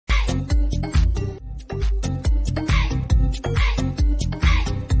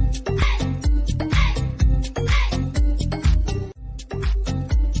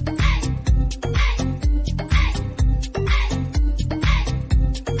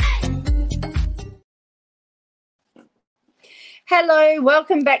Hello,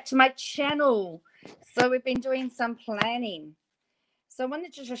 welcome back to my channel. So we've been doing some planning. So I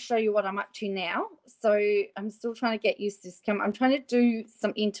wanted to just show you what I'm up to now. So I'm still trying to get used to this camera. I'm trying to do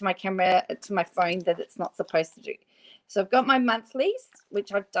something to my camera, to my phone that it's not supposed to do. So I've got my monthlies,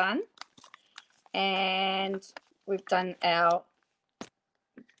 which I've done. And we've done our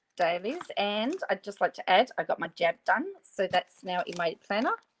dailies. And I'd just like to add, I got my jab done. So that's now in my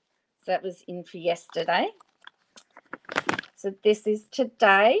planner. So that was in for yesterday. So this is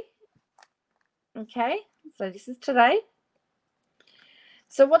today. Okay, so this is today.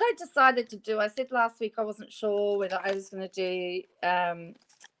 So what I decided to do, I said last week I wasn't sure whether I was going to do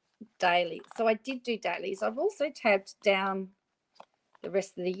daily. So I did do dailies. I've also tabbed down the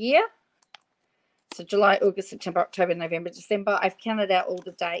rest of the year. So July, August, September, October, November, December. I've counted out all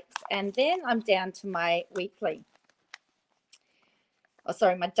the dates. And then I'm down to my weekly. Oh,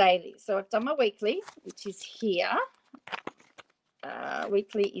 sorry, my daily. So I've done my weekly, which is here.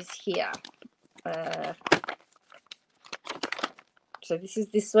 Weekly is here. So this is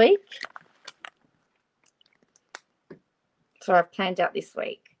this week. So I've planned out this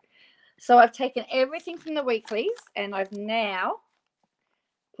week. So I've taken everything from the weeklies and I've now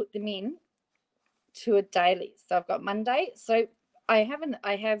put them in to a daily. So I've got Monday. So I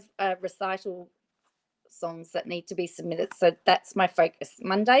have recital songs that need to be submitted. So that's my focus.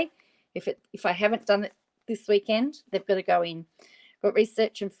 Monday, if I haven't done it this weekend, they've got to go in. I've got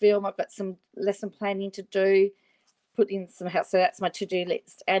research and film. I've got some lesson planning to do. Put in some house. So that's my to-do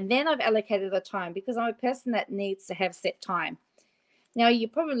list. And then I've allocated the time because I'm a person that needs to have set time. Now, you're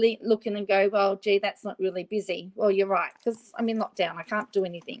probably looking and go, well, gee, that's not really busy. Well, you're right, because I'm in lockdown. I can't do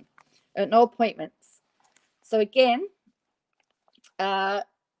anything. No appointments. So, again, my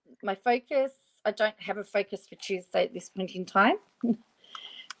focus, I don't have a focus for Tuesday at this point in time,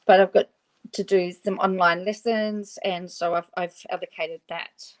 but I've got to do some online lessons, and so I've allocated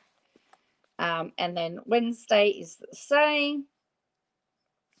that. And then Wednesday is the same.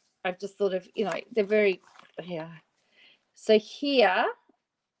 I've just sort of, they're very, yeah. So here,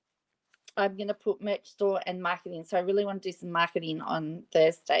 I'm going to put merch store and marketing. So I really want to do some marketing on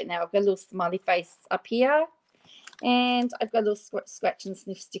Thursday. Now I've got a little smiley face up here. And I've got a little scratch and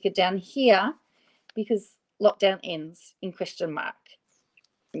sniff sticker down here because lockdown ends in question mark.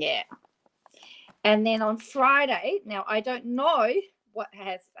 Yeah. And then on Friday, now I don't know what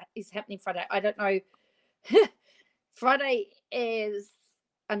is happening Friday. I don't know. Friday is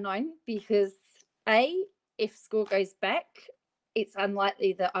unknown because if school goes back, it's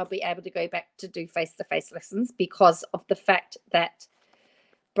unlikely that I'll be able to go back to do face-to-face lessons because of the fact that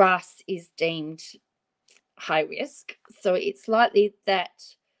brass is deemed high risk. So it's likely that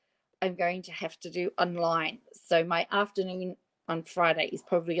I'm going to have to do online. So my afternoon on Friday is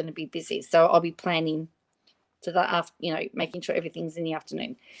probably going to be busy. So I'll be planning to making sure everything's in the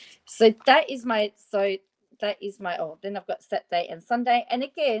afternoon. So then I've got Saturday and Sunday. And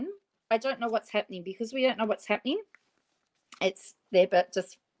again, I don't know what's happening because we don't know what's happening. It's there, but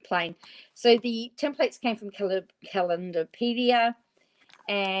just plain. So the templates came from Calendarpedia,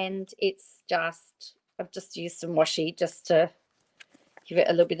 and I've just used some washi just to give it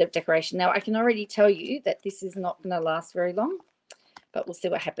a little bit of decoration. Now I can already tell you that this is not going to last very long, but we'll see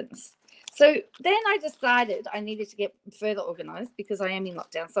what happens. So then I decided I needed to get further organized because I am in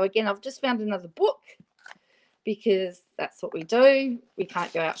lockdown. So again, I've just found another book because that's what we do. We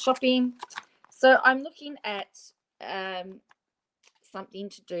can't go out shopping. So I'm looking at something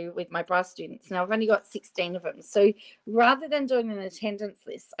to do with my brass students. Now I've only got 16 of them. So rather than doing an attendance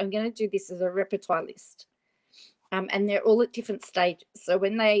list, I'm going to do this as a repertoire list. And they're all at different stages. So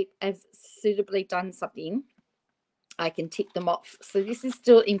when they have suitably done something, I can tick them off. So this is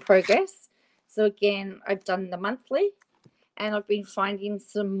still in progress. So again, I've done the monthly and I've been finding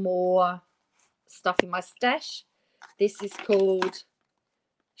some more stuff in my stash. This is called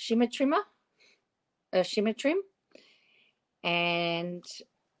Shimmer Trim, and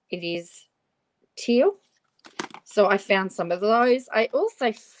it is teal. So I found some of those. I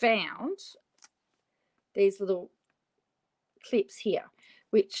also found these little clips here,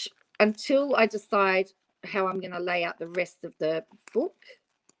 which until I decide how I'm going to lay out the rest of the book,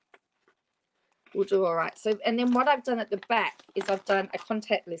 we'll do all right. So, and then what I've done at the back is I've done a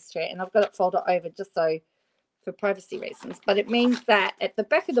contact list here, and I've got it folded over just so for privacy reasons. But it means that at the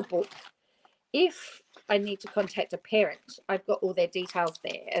back of the book, if I need to contact a parent, I've got all their details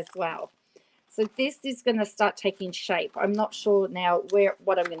there as well. So this is going to start taking shape. I'm not sure now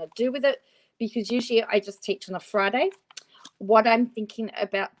what I'm going to do with it because usually I just teach on a Friday. What I'm thinking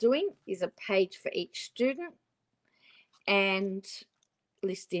about doing is a page for each student and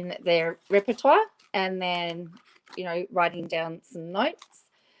listing their repertoire, and then writing down some notes.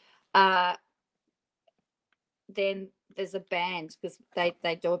 Then there's a band, because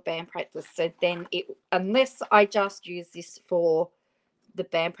they do a band practice. So then unless I just use this for the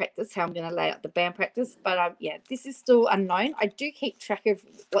band practice, how I'm going to lay out the band practice. But this is still unknown. I do keep track of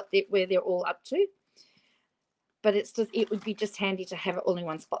where they're all up to. But it would be just handy to have it all in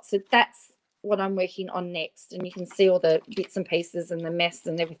one spot. So that's what I'm working on next. And you can see all the bits and pieces and the mess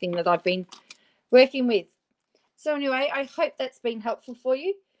and everything that I've been working with. So anyway, I hope that's been helpful for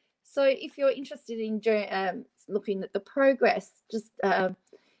you. So if you're interested in looking at the progress, just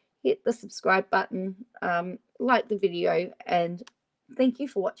hit the subscribe button, like the video, and thank you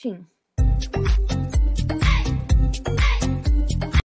for watching.